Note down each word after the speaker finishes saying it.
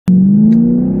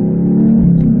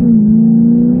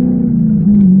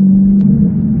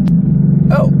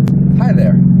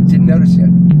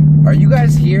Are you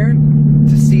guys here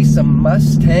to see some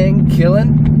Mustang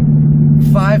killing,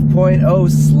 5.0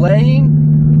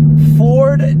 slaying,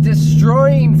 Ford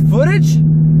destroying footage?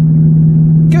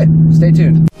 Good, stay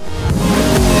tuned.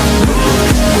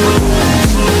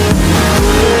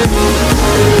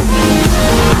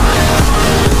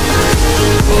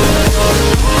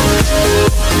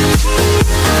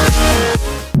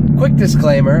 Quick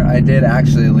disclaimer, I did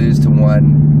actually lose to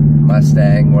one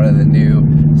Mustang, one of the new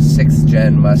 6th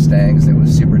gen Mustangs that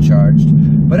was supercharged.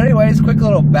 But anyways, quick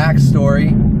little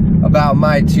backstory about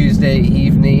my Tuesday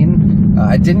evening.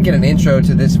 I didn't get an intro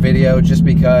to this video just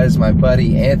because my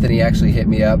buddy Anthony actually hit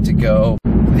me up to go.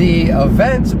 The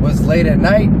event was late at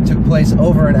night, took place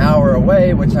over an hour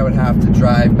away, which I would have to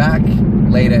drive back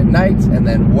late at night and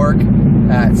then work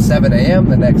at 7 a.m.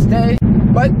 the next day.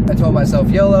 But I told myself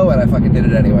YOLO and I fucking did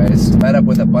it anyways. Met up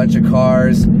with a bunch of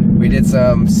cars. We did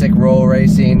some sick roll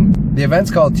racing. The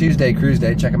event's called Tuesday Cruise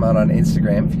Day. Check them out on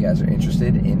Instagram if you guys are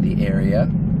interested in the area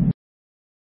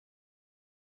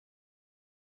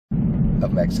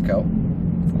of Mexico,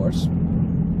 of course.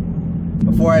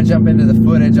 Before I jump into the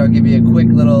footage, I'll give you a quick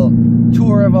little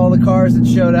tour of all the cars that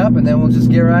showed up and then we'll just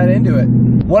get right into it.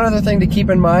 One other thing to keep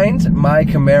in mind, my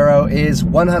Camaro is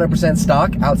 100%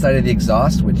 stock outside of the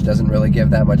exhaust, which doesn't really give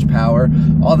that much power.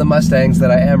 All the Mustangs that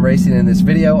I am racing in this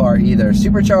video are either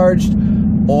supercharged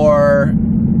or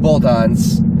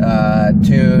bolt-ons,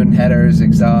 tune, headers,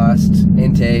 exhaust,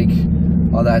 intake,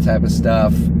 all that type of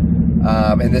stuff.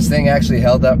 And this thing actually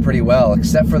held up pretty well,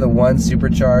 except for the one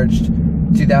supercharged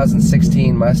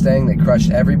 2016 Mustang that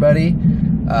crushed everybody.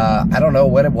 I don't know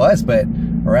what it was, but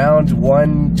around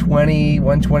 120,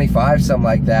 125, something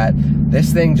like that.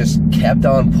 This thing just kept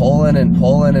on pulling and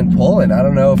pulling and pulling. I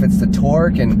don't know if it's the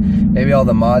torque and maybe all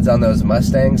the mods on those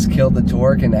Mustangs killed the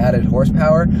torque and added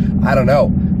horsepower. I don't know,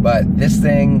 but this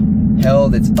thing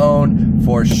held its own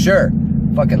for sure.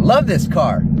 Fucking love this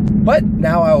car. But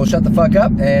now I will shut the fuck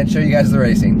up and show you guys the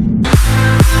racing.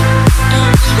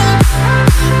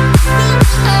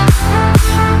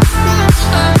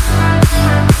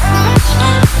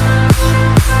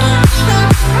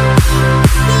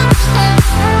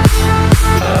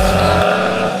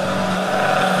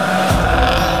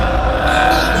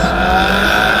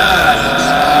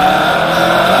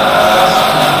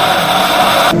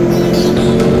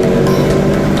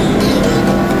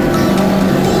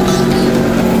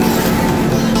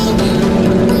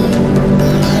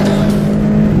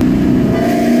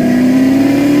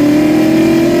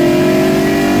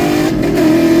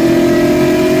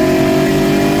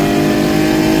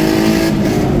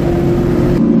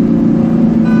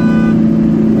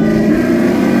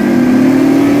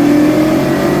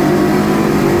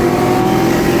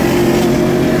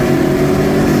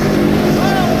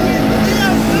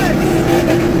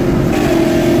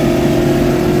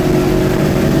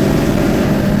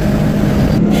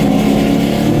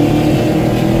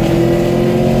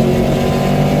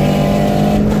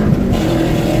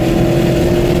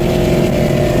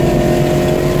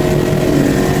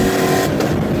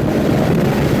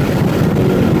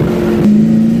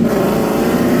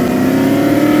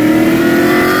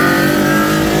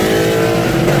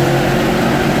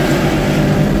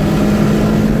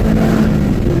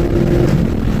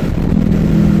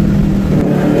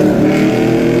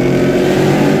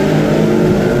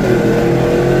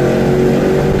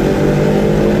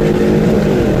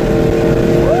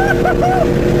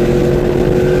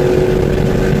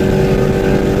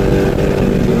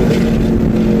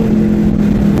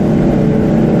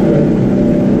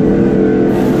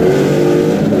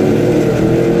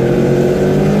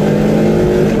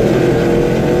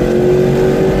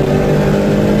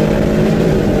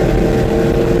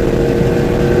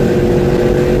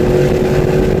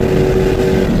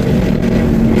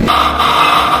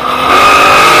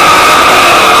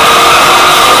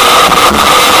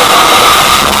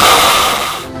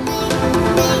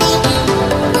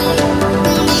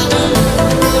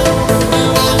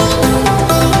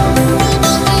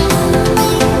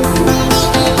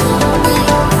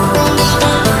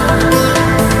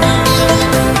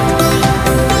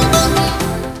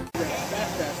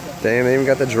 Damn, they even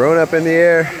got the drone up in the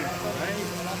air.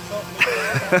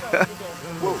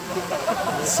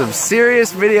 Some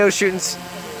serious video shooting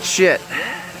shit.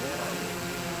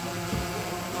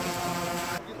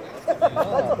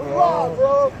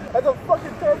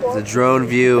 It's a drone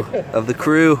view of the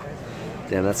crew.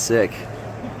 Damn, that's sick.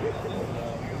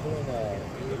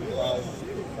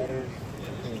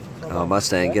 Oh,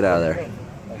 Mustang, get out of there.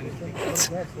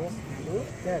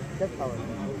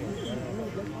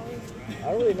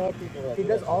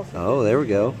 Oh, there we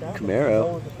go.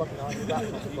 Camaro.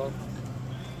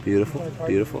 Beautiful,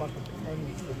 beautiful.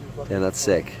 And that's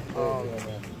sick.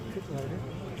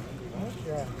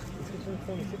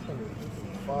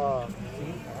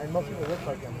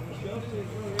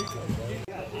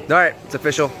 Alright, it's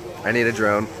official. I need a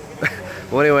drone.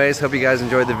 Well, anyways, hope you guys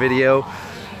enjoyed the video.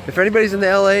 If anybody's in the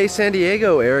LA, San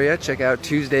Diego area, check out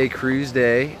Tuesday Cruise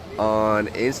Day on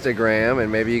Instagram,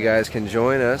 and maybe you guys can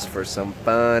join us for some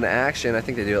fun action. I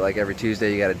think they do it like every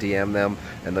Tuesday. You got to DM them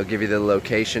and they'll give you the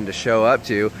location to show up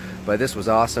to. But this was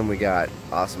awesome. We got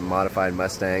awesome modified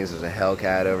Mustangs. There's a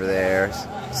Hellcat over there,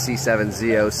 C7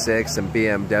 Z06, some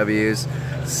BMWs.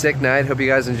 Sick night. Hope you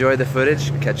guys enjoyed the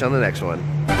footage. Catch you on the next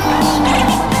one.